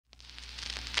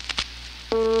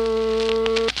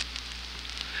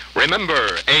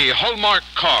Remember, a Hallmark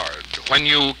card when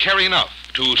you care enough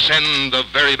to send the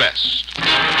very best.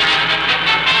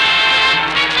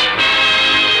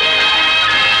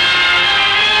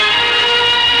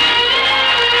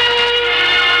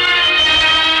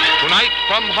 Tonight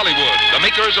from Hollywood, the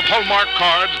makers of Hallmark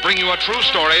cards bring you a true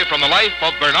story from the life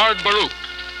of Bernard Baruch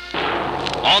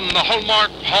on the Hallmark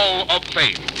Hall of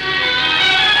Fame.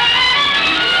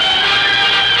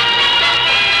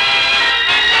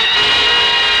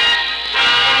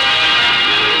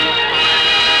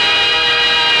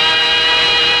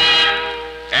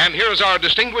 And here's our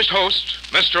distinguished host,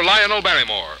 Mr. Lionel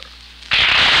Barrymore.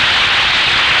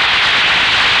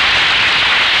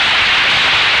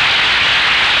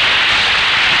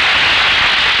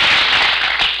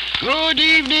 Good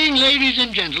evening, ladies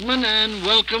and gentlemen, and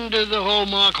welcome to the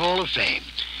Hallmark Hall of Fame.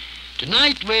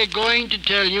 Tonight we're going to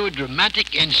tell you a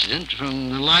dramatic incident from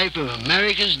the life of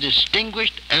America's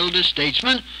distinguished elder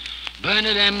statesman,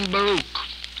 Bernard M. Baruch.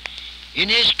 In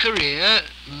his career,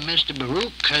 Mr.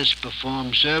 Baruch has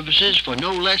performed services for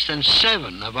no less than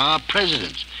 7 of our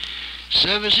presidents,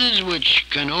 services which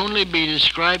can only be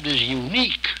described as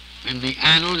unique in the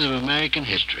annals of American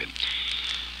history.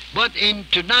 But in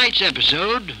tonight's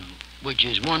episode, which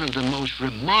is one of the most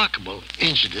remarkable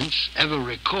incidents ever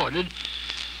recorded,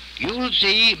 you'll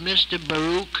see Mr.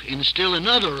 Baruch in still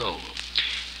another role.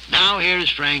 Now here is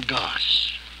Frank Goss.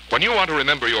 When you want to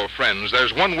remember your friends,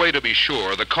 there's one way to be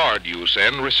sure the card you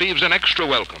send receives an extra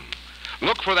welcome.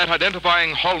 Look for that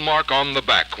identifying hallmark on the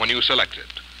back when you select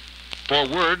it.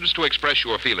 For words to express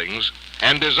your feelings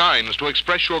and designs to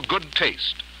express your good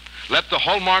taste, let the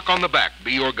hallmark on the back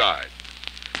be your guide.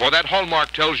 For that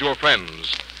hallmark tells your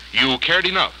friends you cared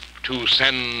enough to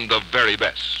send the very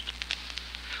best.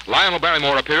 Lionel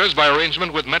Barrymore appears by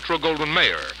arrangement with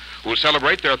Metro-Goldwyn-Mayer, who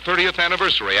celebrate their 30th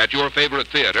anniversary at your favorite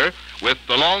theater with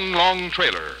The Long, Long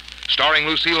Trailer, starring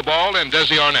Lucille Ball and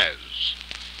Desi Arnaz.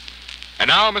 And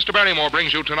now, Mr. Barrymore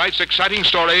brings you tonight's exciting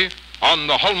story on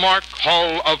the Hallmark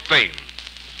Hall of Fame.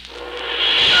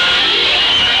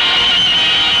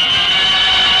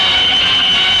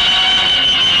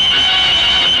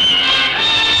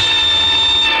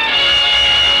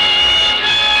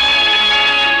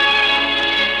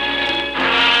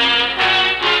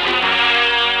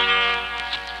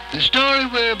 The story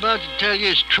we're about to tell you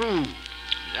is true.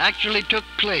 It actually took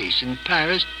place in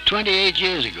Paris 28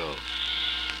 years ago.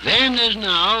 Then, as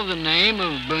now, the name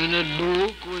of Bernard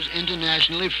Baruch was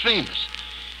internationally famous.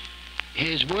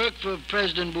 His work for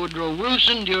President Woodrow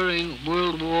Wilson during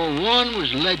World War I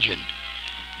was legend.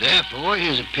 Therefore,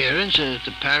 his appearance at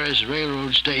the Paris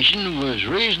railroad station was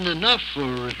reason enough for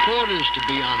reporters to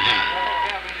be on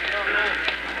hand.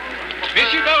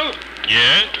 Monsieur Baruch!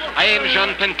 Yes? I am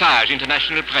Jean Pentage,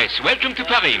 International Press. Welcome to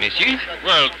Paris, monsieur.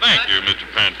 Well, thank you, Mr.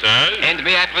 Pantage. And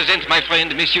may I present my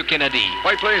friend, Monsieur Kennedy.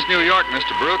 White Plains, New York,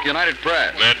 Mr. Baruch, United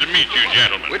Press. Glad to meet you,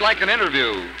 gentlemen. We'd like an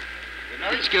interview.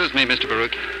 Excuse me, Mr.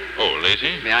 Baruch. Oh,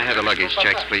 Lacey? May I have the luggage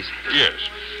checks, please? Yes.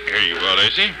 Here you are,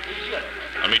 Lacey.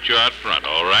 I'll meet you out front,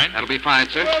 all right? That'll be fine,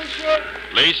 sir.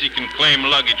 Lacey can claim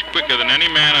luggage quicker than any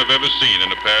man I've ever seen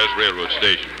in a Paris railroad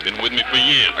station. Been with me for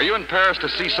years. Are you in Paris to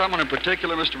see someone in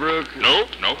particular, Mr. Baruch? Nope.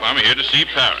 I'm here to see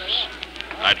Paris.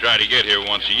 I try to get here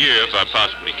once a year if I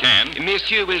possibly can.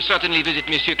 Monsieur will certainly visit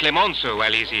Monsieur Clemenceau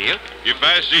while he's here. If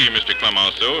I see Mr.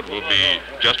 Clemenceau, it will be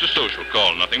just a social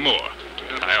call, nothing more.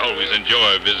 I always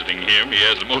enjoy visiting him. He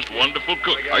has the most wonderful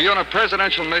cook. Are you on a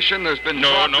presidential mission? There's been No,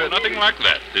 talk nothing like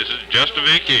that. This is just a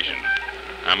vacation.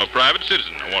 I'm a private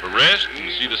citizen. I want to rest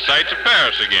and see the sights of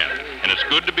Paris again. And it's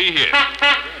good to be here.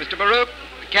 Mr. Baruch,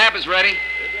 the cab is ready.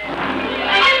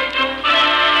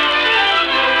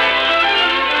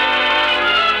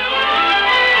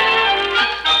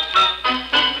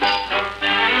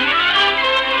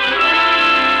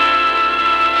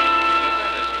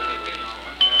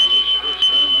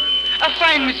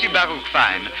 Fine, Monsieur Baruch,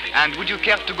 fine. And would you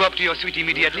care to go up to your suite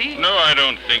immediately? No, I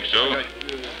don't think so.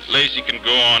 Lacey can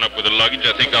go on up with the luggage.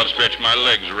 I think I'll stretch my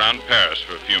legs around Paris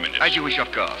for a few minutes. As you wish,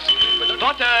 of course.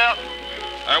 Porter!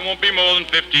 I won't be more than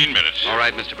 15 minutes. All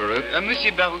right, Mr. Baruch.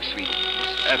 Monsieur Baruch's suite.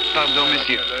 Pardon,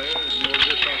 monsieur.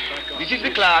 This is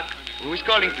the clerk. Who is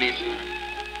calling, please?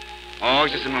 Oh,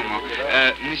 just a moment.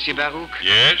 Monsieur Baruch?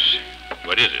 Yes?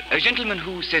 What is it? A gentleman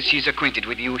who says he's acquainted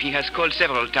with you. He has called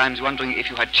several times wondering if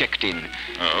you had checked in.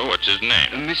 Oh, what's his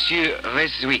name? Monsieur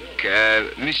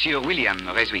Reswick. Monsieur William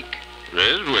Reswick.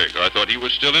 Reswick? I thought he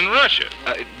was still in Russia.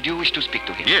 Do you wish to speak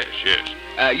to him? Yes.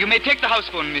 You may take the house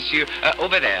phone, monsieur.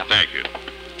 Over there. Thank you.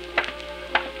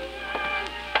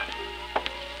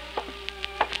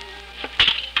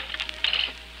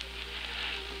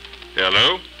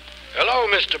 Hello? Hello,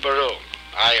 Mr. Baruch.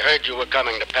 I heard you were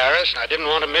coming to Paris, and I didn't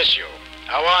want to miss you.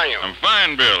 How are you? I'm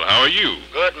fine, Bill. How are you?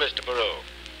 Good, Mr. Baruch.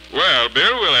 Well,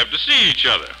 Bill, we'll have to see each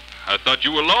other. I thought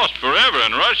you were lost forever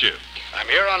in Russia. I'm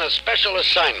here on a special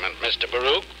assignment, Mr.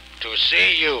 Baruch, to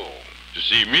see you. To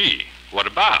see me? What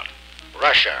about?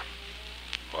 Russia.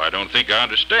 Well, I don't think I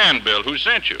understand, Bill. Who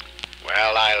sent you?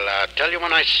 Well, I'll tell you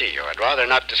when I see you. I'd rather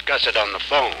not discuss it on the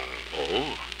phone.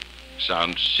 Oh,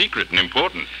 sounds secret and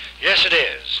important. Yes, it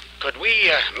is. Could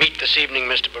we meet this evening,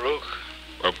 Mr. Baruch?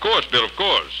 Of course, Bill, of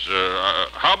course.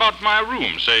 How about my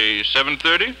room? Say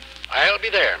 7:30? I'll be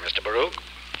there, Mr. Baruch.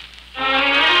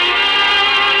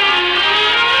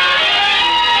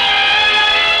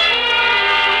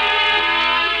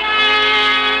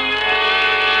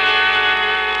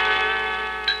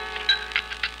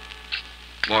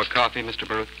 More coffee, Mr.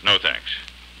 Baruch? No, thanks.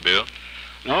 Bill?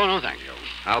 No, thank you.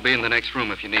 I'll be in the next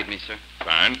room if you need me, sir.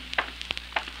 Fine.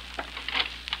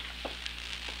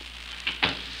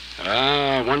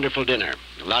 Wonderful dinner.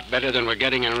 A lot better than we're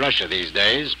getting in Russia these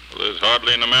days. Well, there's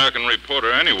hardly an American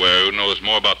reporter anywhere who knows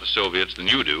more about the Soviets than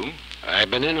you do. I've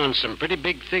been in on some pretty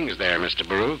big things there, Mr.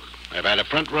 Baruch. I've had a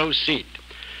front row seat.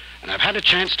 And I've had a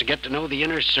chance to get to know the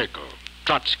inner circle.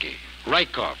 Trotsky,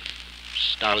 Rykov,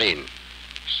 Stalin.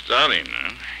 Stalin,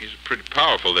 huh? He's pretty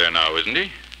powerful there now, isn't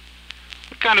he?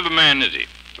 What kind of a man is he?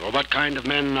 Well, what kind of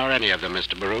men are any of them,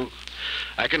 Mr. Baruch?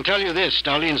 I can tell you this,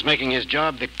 Stalin's making his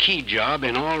job the key job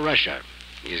in all Russia.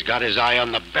 He's got his eye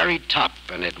on the very top,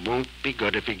 and it won't be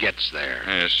good if he gets there.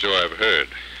 Yes, so I've heard.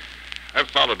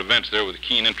 I've followed events there with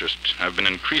keen interest. I've been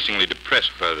increasingly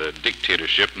depressed by the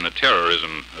dictatorship and the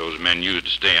terrorism those men use to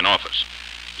stay in office.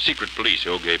 The secret police,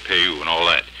 OGPU, and all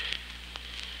that.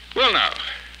 Well, now,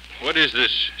 what is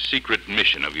this secret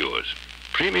mission of yours?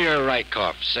 Premier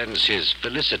Rykov sends his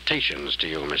felicitations to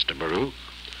you, Mr. Baruch.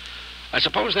 I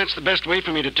suppose that's the best way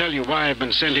for me to tell you why I've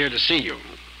been sent here to see you.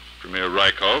 Premier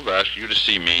Rykov asked you to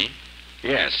see me?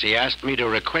 Yes, he asked me to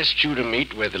request you to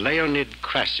meet with Leonid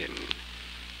Krasin.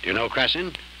 Do you know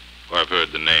Krasin? Well, I've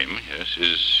heard the name, yes.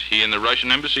 Is he in the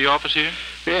Russian embassy office here?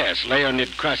 Yes, Leonid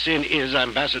Krasin is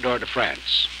ambassador to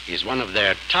France. He's one of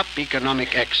their top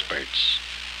economic experts.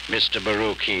 Mr.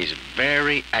 Baruch, he's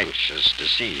very anxious to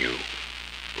see you.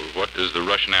 Well, what does the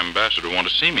Russian ambassador want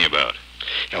to see me about?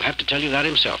 He'll have to tell you that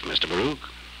himself, Mr. Baruch.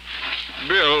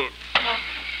 Bill,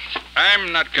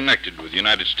 I'm not connected with the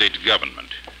United States government,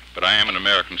 but I am an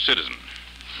American citizen.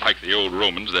 Like the old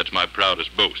Romans, that's my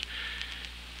proudest boast.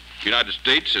 The United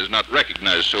States has not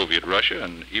recognized Soviet Russia,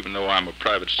 and even though I'm a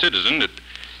private citizen, it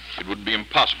would be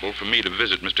impossible for me to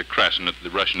visit Mr. Krasin at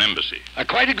the Russian embassy. I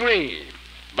quite agree.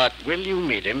 But will you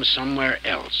meet him somewhere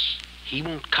else? He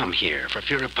won't come here for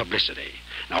fear of publicity.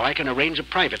 Now, I can arrange a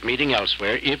private meeting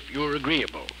elsewhere if you're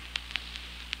agreeable.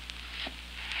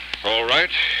 All right.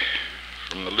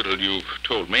 From the little you've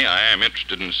told me, I am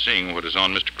interested in seeing what is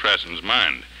on Mr. Krasin's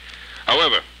mind.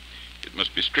 However, it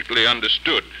must be strictly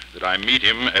understood that I meet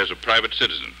him as a private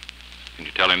citizen. Can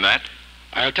you tell him that?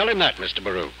 I'll tell him that, Mr.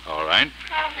 Baruch. All right.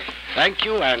 Thank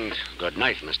you, and good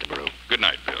night, Mr. Baruch. Good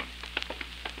night, Bill.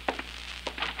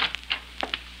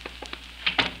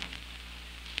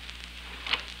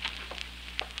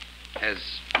 Has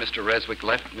Mr. Reswick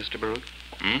left, Mr. Baruch?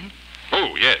 Hmm?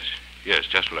 Oh, yes. Yes,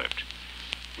 just left.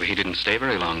 Well, he didn't stay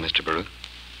very long, Mr. Baruch.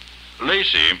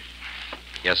 Lacey,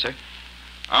 Yes, sir?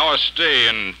 our stay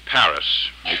in Paris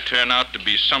may turn out to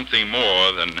be something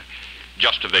more than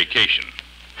just a vacation.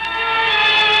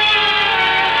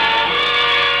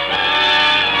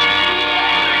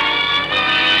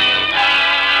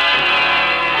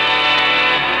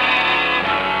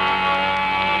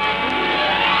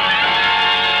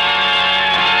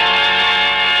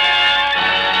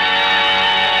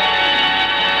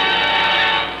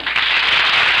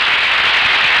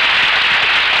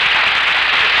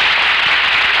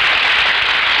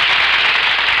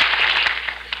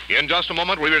 In just a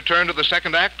moment, we return to the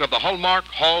second act of the Hallmark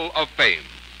Hall of Fame.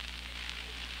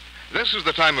 This is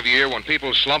the time of year when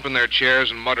people slump in their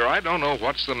chairs and mutter, "I don't know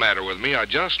what's the matter with me. I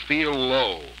just feel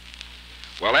low."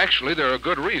 Well, actually, there are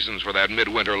good reasons for that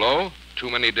midwinter low. Too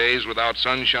many days without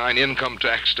sunshine, income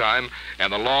tax time,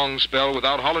 and the long spell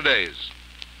without holidays.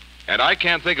 And I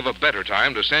can't think of a better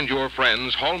time to send your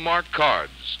friends Hallmark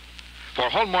cards. For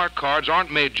Hallmark cards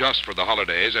aren't made just for the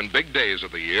holidays and big days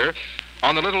of the year.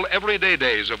 On the little everyday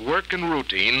days of work and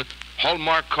routine,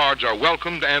 Hallmark cards are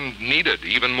welcomed and needed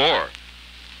even more.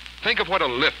 Think of what a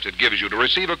lift it gives you to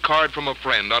receive a card from a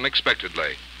friend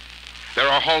unexpectedly. There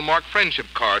are Hallmark friendship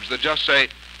cards that just say,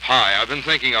 "Hi, I've been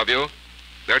thinking of you."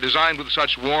 They're designed with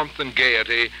such warmth and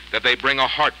gaiety that they bring a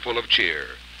heart full of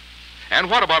cheer. And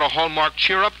what about a Hallmark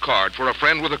cheer-up card for a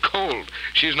friend with a cold?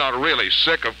 She's not really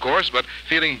sick, of course, but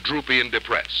feeling droopy and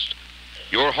depressed.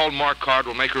 Your Hallmark card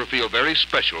will make her feel very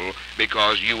special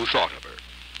because you thought of her.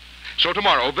 So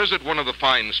tomorrow, visit one of the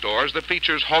fine stores that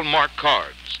features Hallmark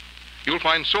cards. You'll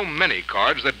find so many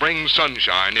cards that bring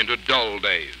sunshine into dull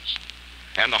days.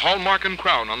 And the Hallmark and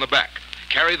crown on the back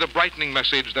carry the brightening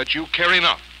message that you care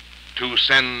enough to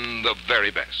send the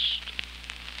very best.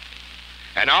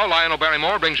 And now Lionel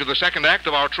Barrymore brings you the second act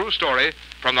of our true story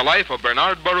from the life of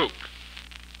Bernard Baruch.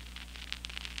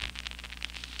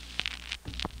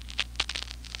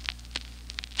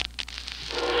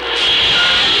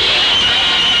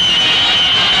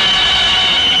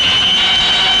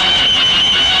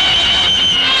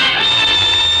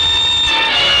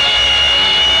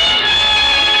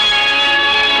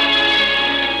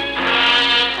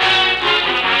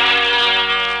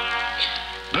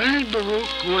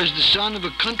 Was the son of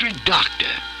a country doctor,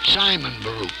 Simon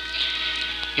Baruch.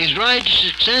 His ride to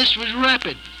success was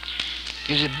rapid.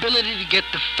 His ability to get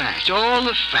the facts, all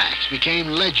the facts, became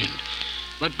legend.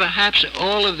 But perhaps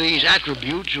all of these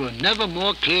attributes were never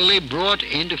more clearly brought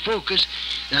into focus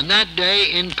than that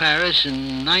day in Paris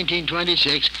in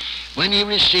 1926 when he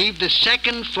received the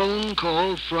second phone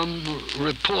call from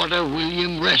reporter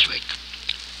William Reswick.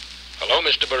 Hello,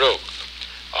 Mr. Baruch.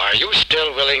 Are you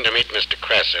still willing to meet Mr.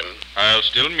 Cresson? I'll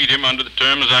still meet him under the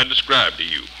terms I described to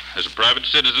you, as a private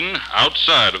citizen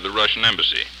outside of the Russian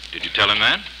embassy. Did you tell him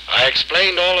that? I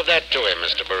explained all of that to him,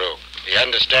 Mr. Baruch. He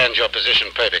understands your position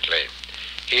perfectly.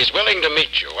 He's willing to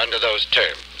meet you under those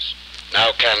terms.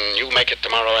 Now, can you make it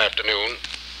tomorrow afternoon?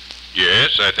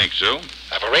 Yes, I think so.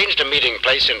 I've arranged a meeting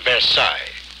place in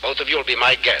Versailles. Both of you will be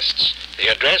my guests. The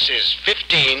address is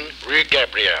 15 Rue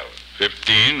Gabriel.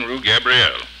 15 Rue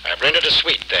Gabriel. I've rented a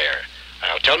suite there.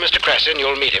 I'll tell Mr. Cresson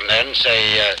you'll meet him then,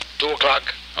 say, 2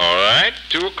 o'clock. All right,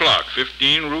 2 o'clock,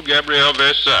 15 Rue Gabriel,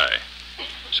 Versailles.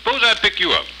 Suppose I pick you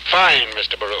up. Fine,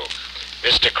 Mr. Baruch.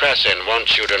 Mr. Cresson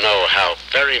wants you to know how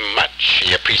very much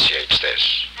he appreciates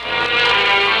this.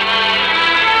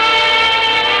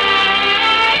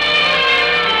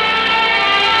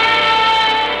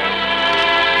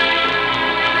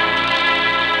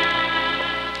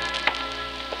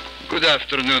 Good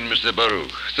afternoon, Mr.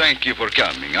 Baruch. Thank you for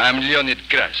coming. I'm Leonid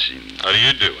Krasin. How do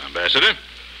you do, Ambassador?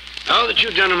 Now that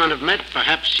you gentlemen have met,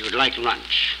 perhaps you would like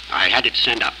lunch. I had it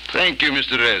sent up. Thank you,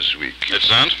 Mr. Reswick. That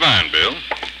sounds fine, Bill.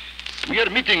 We are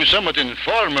meeting somewhat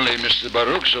informally, Mr.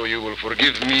 Baruch, so you will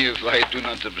forgive me if I do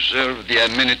not observe the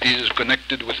amenities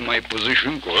connected with my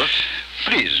position. Of course.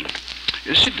 Please,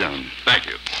 sit down. Thank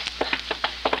you.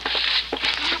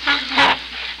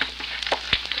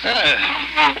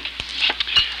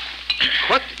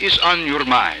 What is on your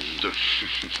mind?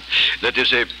 That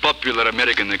is a popular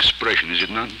American expression, is it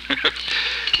not?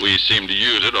 We seem to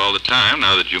use it all the time,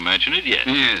 now that you mention it, yes.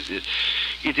 Yes,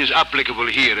 it is applicable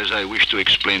here as I wish to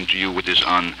explain to you what is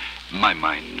on my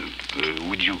mind.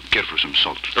 Would you care for some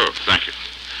salt? Oh, thank you.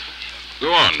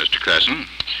 Go on, Mr. Cresson.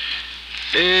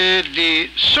 The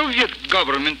Soviet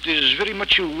government is very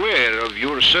much aware of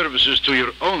your services to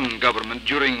your own government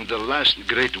during the last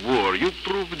Great War. You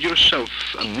proved yourself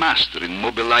a master in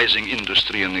mobilizing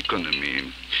industry and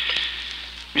economy.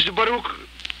 Mr. Baruch,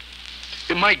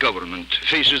 my government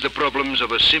faces the problems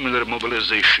of a similar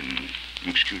mobilization.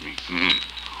 Excuse me.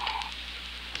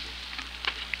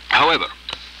 However,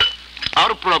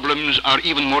 our problems are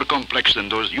even more complex than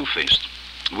those you faced.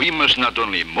 We must not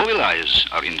only mobilize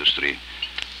our industry,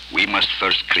 we must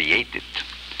first create it.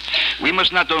 We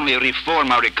must not only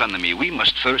reform our economy, we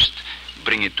must first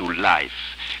bring it to life.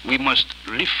 We must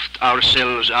lift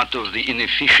ourselves out of the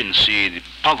inefficiency, the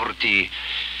poverty,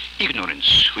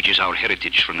 ignorance, which is our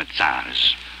heritage from the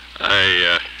Tsars.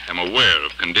 I am aware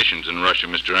of conditions in Russia,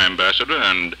 Mr. Ambassador,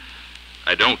 and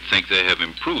I don't think they have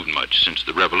improved much since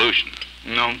the revolution.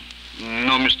 No,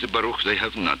 Mr. Baruch, they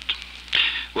have not.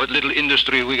 What little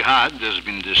industry we had has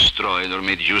been destroyed or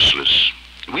made useless.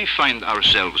 We find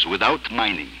ourselves without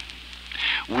mining,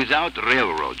 without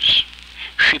railroads,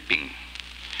 shipping,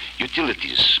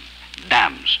 utilities,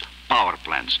 dams, power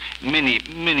plants, many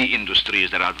industries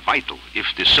that are vital if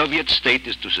the Soviet state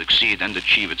is to succeed and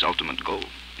achieve its ultimate goal.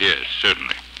 Yes,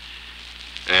 certainly.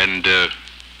 And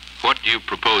what do you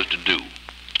propose to do?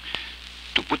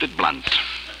 To put it blunt,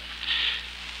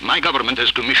 my government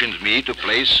has commissioned me to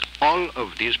place all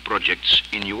of these projects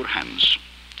in your hands.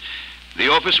 The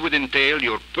office would entail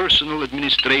your personal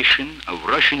administration of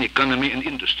Russian economy and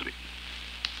industry.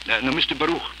 Now, Mr.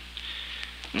 Baruch,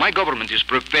 my government is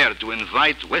prepared to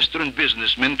invite Western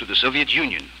businessmen to the Soviet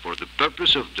Union for the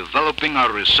purpose of developing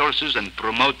our resources and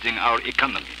promoting our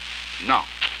economy. Now,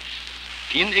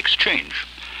 in exchange,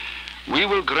 We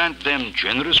will grant them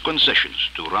generous concessions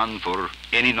to run for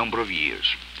any number of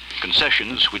years.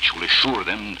 Concessions which will assure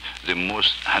them the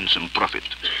most handsome profit.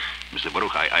 Mr.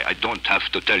 Baruch, I don't have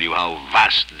to tell you how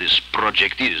vast this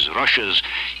project is. Russia's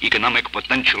economic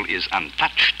potential is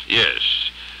untouched. Yes,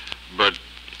 but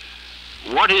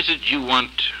what is it you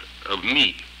want of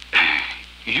me?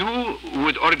 You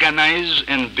would organize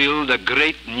and build a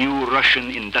great new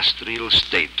Russian industrial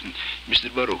state.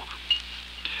 Mr. Baruch,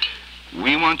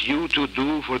 we want you to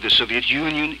do for the Soviet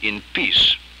Union in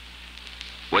peace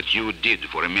what you did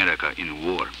for America in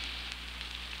war.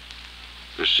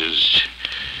 This is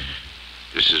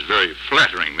very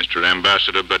flattering, Mr.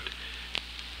 Ambassador, but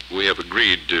we have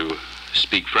agreed to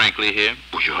speak frankly here.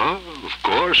 Yeah, of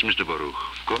course, Mr. Baruch,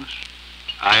 of course.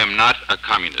 I am not a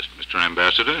communist, Mr.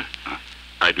 Ambassador. Huh?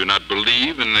 I do not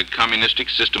believe in the communistic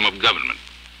system of government.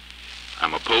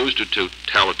 I'm opposed to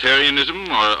totalitarianism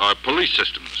or police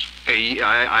systems.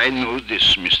 I know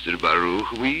this, Mr.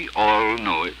 Baruch. We all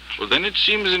know it. Well, then it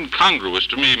seems incongruous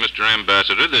to me, Mr.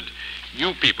 Ambassador, that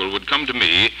you people would come to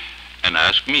me and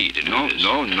ask me to do this.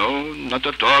 No, not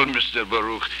at all, Mr.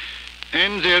 Baruch.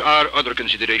 And there are other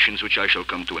considerations which I shall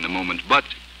come to in a moment. But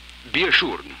be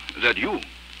assured that you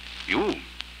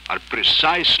are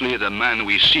precisely the man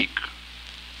we seek.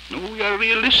 No, we are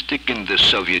realistic in the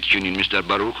Soviet Union, Mr.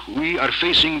 Baruch. We are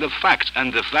facing the facts,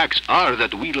 and the facts are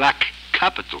that we lack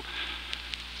capital.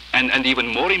 And even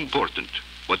more important,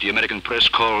 what the American press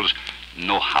calls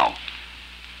know-how.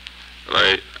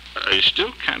 Well, I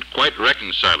still can't quite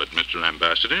reconcile it, Mr.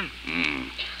 Ambassador.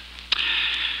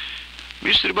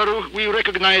 Mr. Baruch, we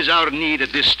recognize our need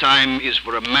at this time is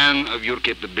for a man of your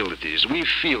capabilities. We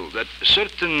feel that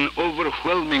certain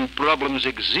overwhelming problems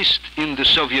exist in the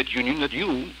Soviet Union that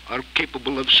you are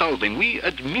capable of solving. We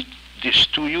admit this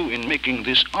to you in making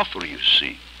this offer, you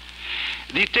see.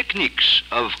 The techniques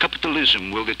of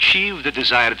capitalism will achieve the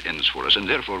desired ends for us, and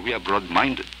therefore we are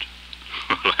broad-minded.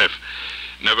 Well, I've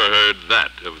never heard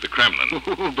that of the Kremlin.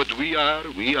 But we are.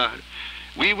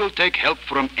 We will take help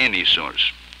from any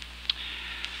source.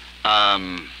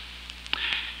 Mr.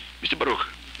 Baruch,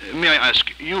 may I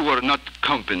ask, you were not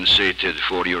compensated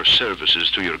for your services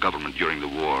to your government during the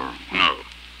war? No.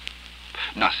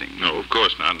 Nothing? No, of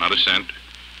course not. Not a cent.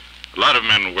 A lot of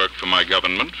men work for my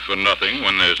government for nothing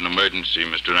when there's an emergency,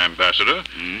 Mr. Ambassador.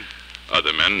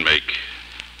 Other men make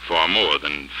far more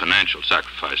than financial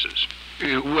sacrifices.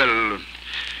 Well,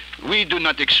 we do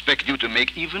not expect you to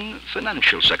make even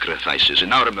financial sacrifices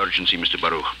in our emergency, Mr.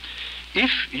 Baruch.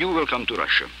 If you will come to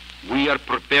Russia, we are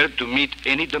prepared to meet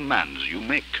any demands you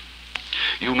make.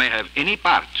 You may have any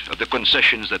part of the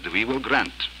concessions that we will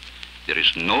grant. There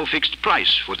is no fixed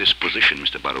price for this position,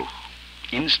 Mr. Baruch.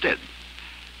 Instead,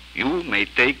 you may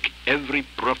take every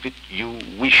profit you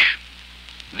wish.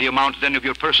 The amount then of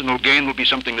your personal gain will be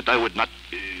something that I would not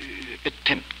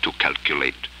attempt to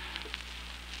calculate.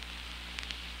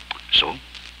 So,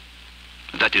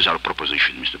 that is our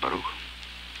proposition, Mr. Baruch.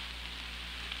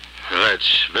 Well,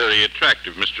 that's very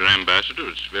attractive, Mr. Ambassador.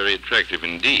 It's very attractive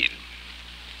indeed.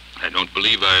 I don't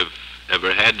believe I've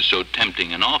ever had so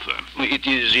tempting an offer. It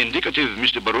is indicative,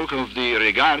 Mr. Baruch, of the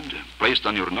regard placed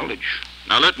on your knowledge.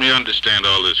 Now, let me understand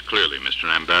all this clearly,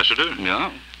 Mr. Ambassador.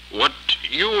 Yeah? What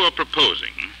you are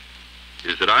proposing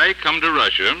is that I come to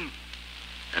Russia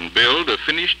and build a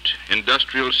finished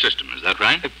industrial system. Is that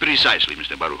right? Precisely,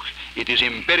 Mr. Baruch. It is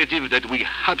imperative that we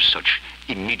have such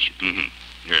immediately.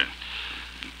 Yeah.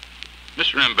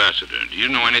 Mr. Ambassador, do you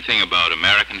know anything about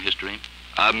American history?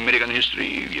 American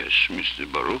history? Yes,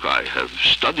 Mr. Baruch. I have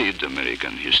studied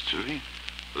American history.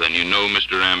 Then you know,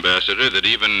 Mr. Ambassador, that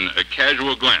even a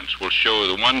casual glance will show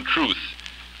the one truth,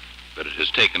 that it has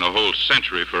taken a whole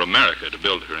century for America to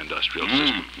build her industrial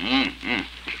system.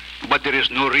 But there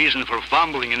is no reason for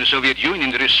fumbling in the Soviet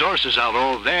Union. The resources are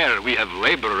all there. We have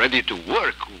labor ready to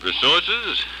work.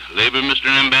 Resources? Labor, Mr.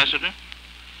 Ambassador?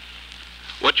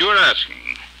 What you're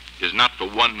asking is not for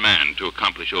one man to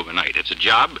accomplish overnight. It's a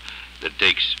job that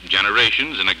takes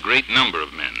generations and a great number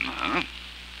of men.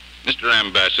 Mr.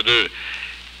 Ambassador,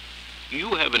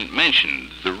 you haven't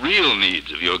mentioned the real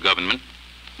needs of your government.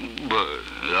 But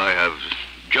I have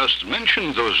just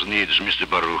mentioned those needs, Mr.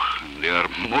 Baruch. They are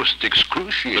most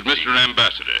excruciating. But, Mr.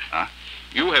 Ambassador,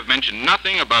 you have mentioned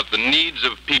nothing about the needs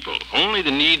of people, only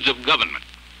the needs of government.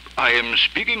 I am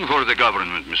speaking for the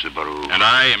government, Mr. Baruch. And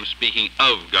I am speaking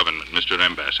of government, Mr.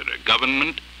 Ambassador.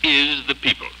 Government is the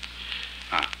people.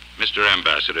 Mr.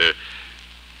 Ambassador,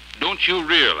 don't you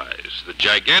realize the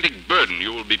gigantic burden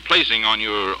you will be placing on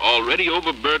your already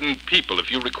overburdened people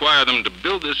if you require them to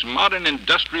build this modern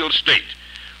industrial state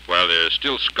while they're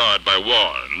still scarred by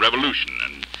war and revolution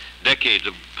and decades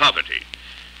of poverty?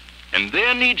 And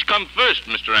their needs come first,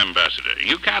 Mr. Ambassador.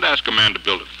 You can't ask a man to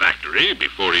build a factory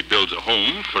before he builds a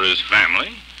home for his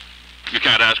family. You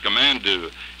can't ask a man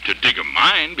to dig a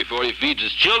mine before he feeds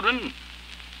his children.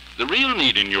 The real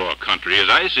need in your country, as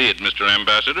I see it, Mr.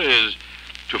 Ambassador, is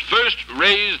to first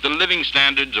raise the living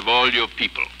standards of all your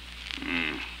people.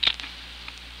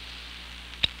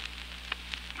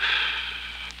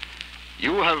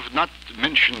 You have not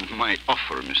mentioned my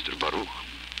offer, Mr. Baruch.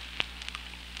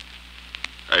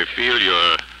 I feel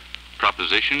your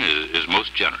proposition is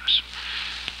most generous.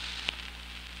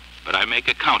 But I make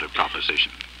a counter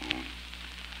proposition.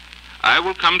 I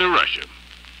will come to Russia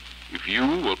if you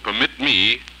will permit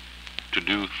me to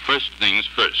do first things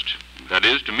first. That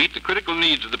is, to meet the critical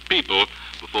needs of the people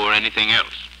before anything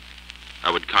else.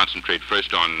 I would concentrate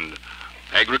first on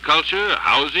agriculture,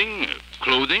 housing,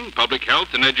 clothing, public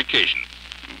health, and education.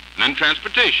 And then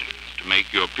transportation, to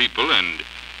make your people and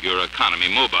your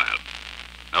economy mobile.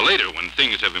 Now later, when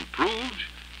things have improved,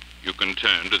 you can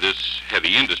turn to this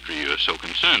heavy industry you're so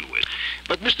concerned with.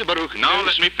 But, Mr. Baruch... Now,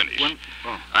 let me finish.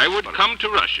 I would come to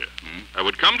Russia. I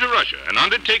would come to Russia and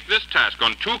undertake this task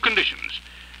on two conditions.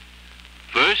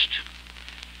 First,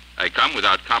 I come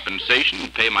without compensation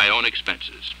and pay my own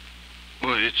expenses.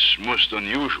 Well, it's most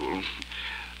unusual.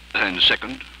 And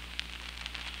second?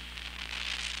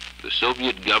 The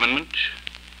Soviet government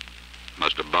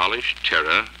must abolish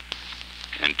terror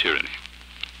and tyranny.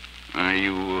 Are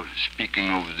you speaking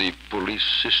of the police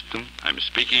system? I'm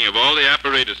speaking of all the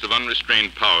apparatus of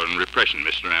unrestrained power and repression,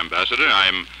 Mr. Ambassador.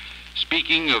 I'm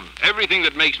speaking of everything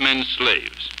that makes men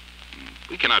slaves.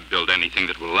 We cannot build anything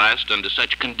that will last under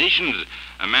such conditions.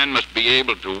 A man must be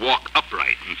able to walk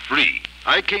upright and free.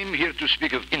 I came here to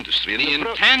speak of industry. The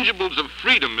intangibles of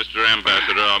freedom, Mr.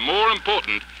 Ambassador, are more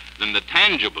important than the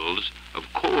tangibles of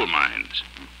coal mines.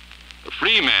 A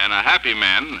free man, a happy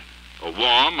man, a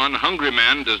warm, unhungry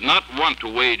man does not want to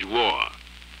wage war.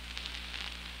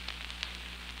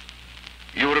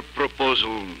 Your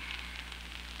proposal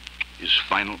is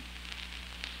final?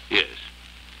 Yes.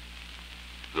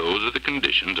 Those are the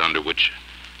conditions under which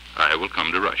I will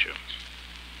come to Russia.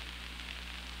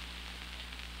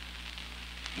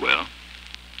 Well,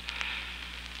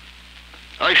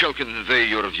 I shall convey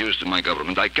your views to my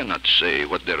government. I cannot say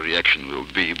what their reaction will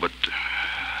be, but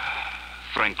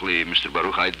frankly, Mr.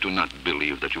 Baruch, I do not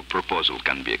believe that your proposal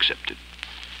can be accepted.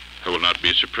 I will not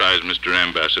be surprised, Mr.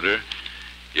 Ambassador,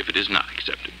 if it is not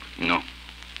accepted. No.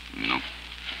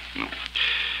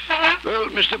 Well,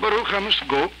 Mr. Baruch, I must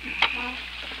go.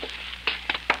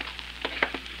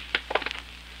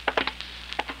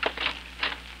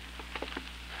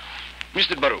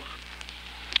 Mr. Baruch,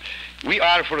 we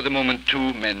are for the moment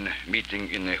two men meeting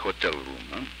in a hotel room,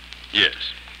 huh? Yes.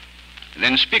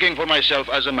 Then speaking for myself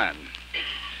as a man,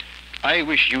 I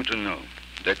wish you to know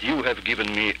that you have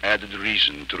given me added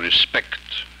reason to respect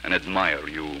and admire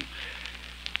you.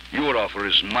 Your offer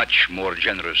is much more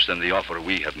generous than the offer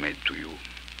we have made to you.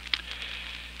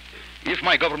 If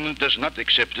my government does not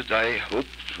accept it, I hope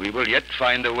we will yet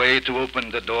find a way to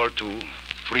open the door to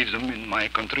freedom in my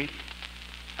country.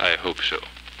 I hope so.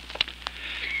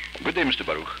 Good day, Mr.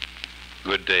 Baruch.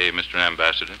 Good day, Mr.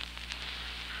 Ambassador.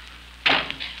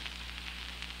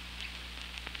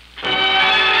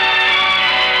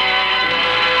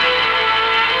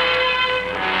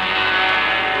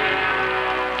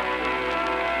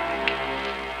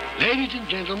 Ladies and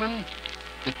gentlemen,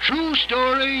 the true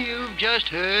story you've just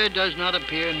heard does not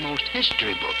appear in most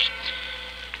history books.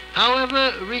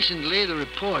 However, recently the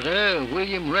reporter,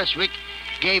 William Reswick,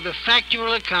 gave a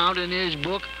factual account in his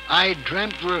book, I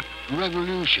Dreamt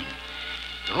Revolution.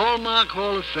 The Hallmark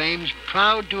Hall of Fame is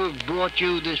proud to have brought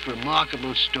you this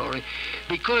remarkable story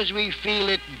because we feel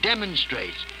it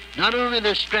demonstrates not only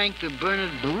the strength of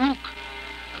Bernard Baruch,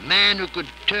 a man who could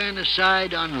turn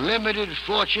aside unlimited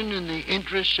fortune in the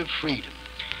interests of freedom,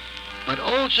 but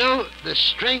also the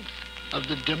strength of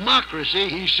the democracy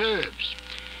he serves.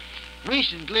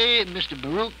 Recently, Mr.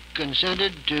 Baruch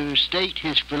consented to state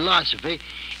his philosophy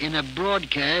in a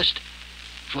broadcast,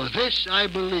 For This I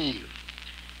Believe.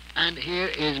 And here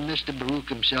is Mr. Baruch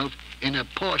himself in a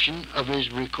portion of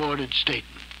his recorded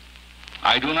statement.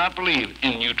 I do not believe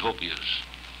in utopias.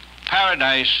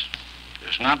 Paradise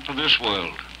is not for this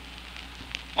world.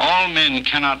 All men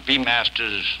cannot be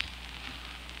masters,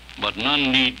 but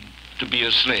none need to be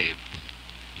a slave.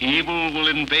 Evil will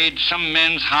invade some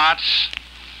men's hearts,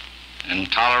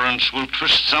 intolerance will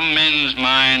twist some men's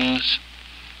minds,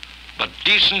 but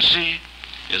decency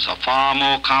is a far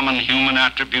more common human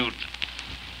attribute,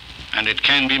 and it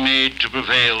can be made to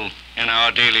prevail in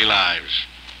our daily lives.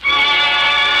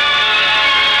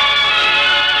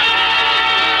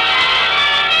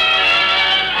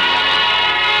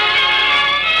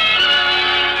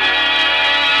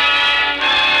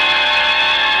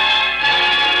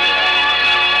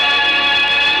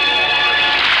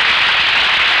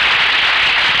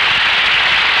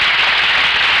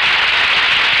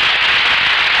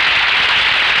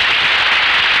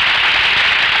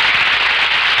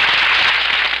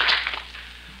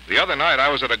 The other night, I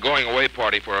was at a going-away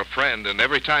party for a friend, and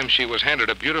every time she was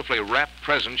handed a beautifully wrapped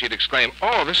present, she'd exclaim,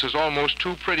 "Oh, this is almost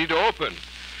too pretty to open."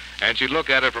 And she'd look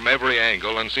at it from every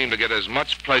angle and seem to get as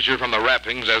much pleasure from the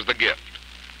wrappings as the gift.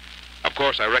 Of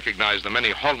course, I recognized the many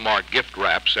Hallmark gift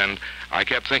wraps, and I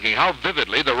kept thinking how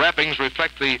vividly the wrappings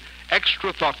reflect the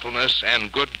extra thoughtfulness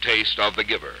and good taste of the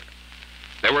giver.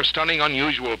 There were stunning,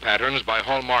 unusual patterns by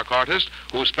Hallmark artists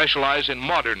who specialize in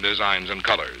modern designs and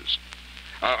colors.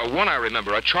 One I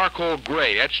remember, a charcoal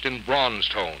gray etched in bronze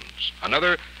tones.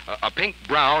 Another, a pink,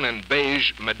 brown, and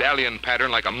beige medallion pattern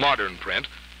like a modern print.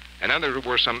 And then there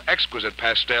were some exquisite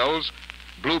pastels,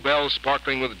 bluebells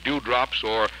sparkling with dewdrops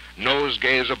or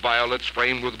nosegays of violets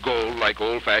framed with gold like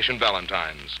old-fashioned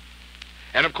valentines.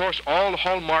 And of course, all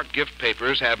Hallmark gift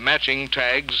papers have matching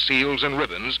tags, seals, and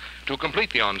ribbons to complete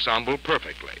the ensemble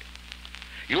perfectly.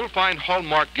 You'll find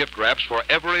Hallmark gift wraps for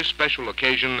every special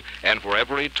occasion and for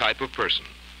every type of person.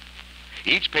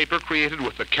 Each paper created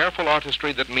with the careful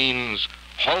artistry that means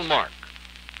Hallmark.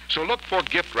 So look for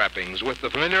gift wrappings with the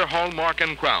familiar Hallmark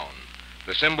and crown,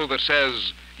 the symbol that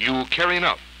says you care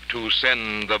enough to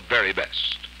send the very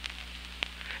best.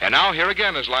 And now here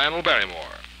again is Lionel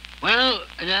Barrymore. Well,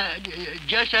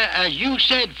 just as you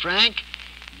said, Frank,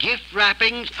 gift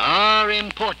wrappings are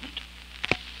important.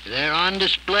 They're on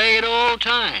display at all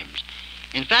times.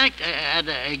 In fact, at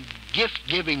a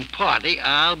gift-giving party,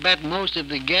 I'll bet most of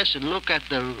the guests would look at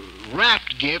the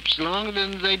wrapped gifts longer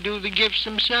than they do the gifts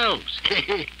themselves.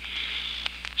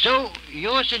 So,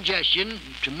 your suggestion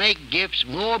to make gifts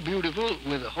more beautiful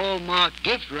with a Hallmark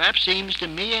gift wrap seems to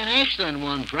me an excellent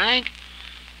one, Frank.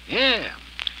 Yeah.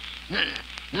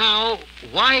 Now,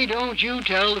 why don't you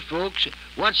tell the folks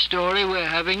what story we're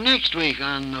having next week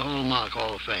on the Hallmark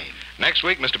Hall of Fame? Next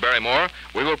week, Mr. Barrymore,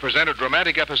 we will present a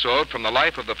dramatic episode from the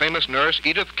life of the famous nurse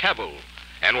Edith Cavell.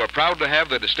 And we're proud to have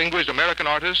the distinguished American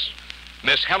artist,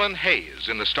 Miss Helen Hayes,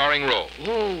 in the starring role.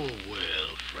 Oh,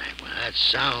 well, Frank, well, that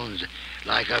sounds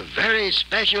like a very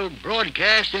special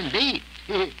broadcast indeed.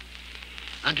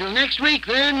 Until next week,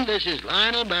 then, this is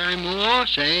Lionel Barrymore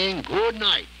saying good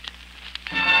night.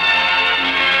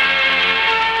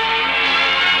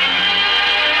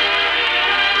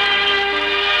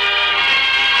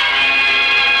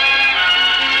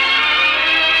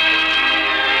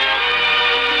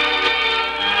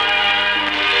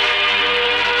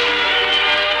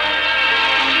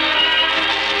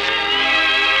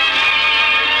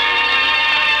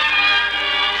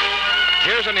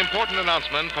 Here's an important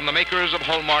announcement from the makers of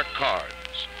Hallmark cards.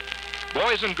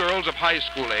 Boys and girls of high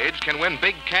school age can win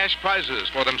big cash prizes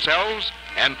for themselves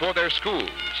and for their schools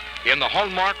in the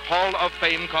Hallmark Hall of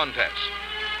Fame contest.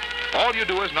 All you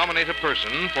do is nominate a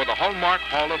person for the Hallmark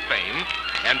Hall of Fame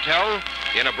and tell,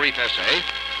 in a brief essay,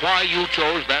 why you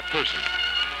chose that person.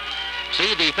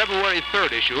 See the February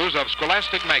 3rd issues of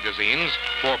Scholastic magazines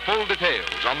for full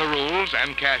details on the rules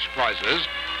and cash prizes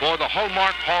for the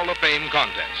Hallmark Hall of Fame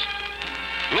contest.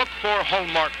 Look for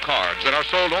Hallmark cards that are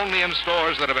sold only in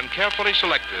stores that have been carefully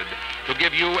selected to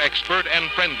give you expert and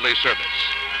friendly service.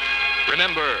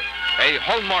 Remember, a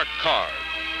Hallmark card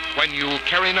when you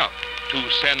care enough to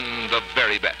send the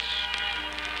very best.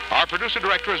 Our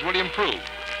producer-director is William Prue.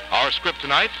 Our script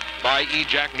tonight by E.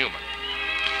 Jack Newman.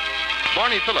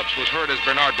 Barney Phillips was heard as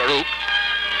Bernard Baruch.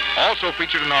 Also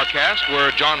featured in our cast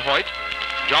were John Hoyt,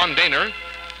 John Daner,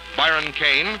 Byron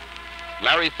Kane,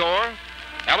 Larry Thor,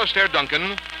 Alistair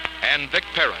Duncan, and Vic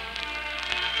Perrin.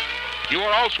 You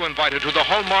are also invited to the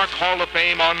Hallmark Hall of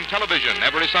Fame on television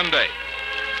every Sunday.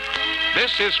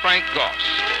 This is Frank Goss,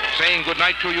 saying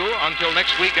goodnight to you until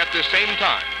next week at this same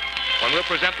time, when we'll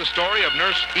present the story of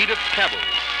Nurse Edith Cavell,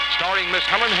 starring Miss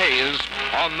Helen Hayes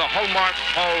on the Hallmark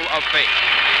Hall of Fame.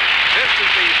 This is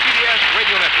the CBS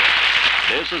Radio Network.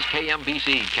 This is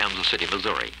KMBC, Kansas City,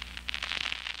 Missouri.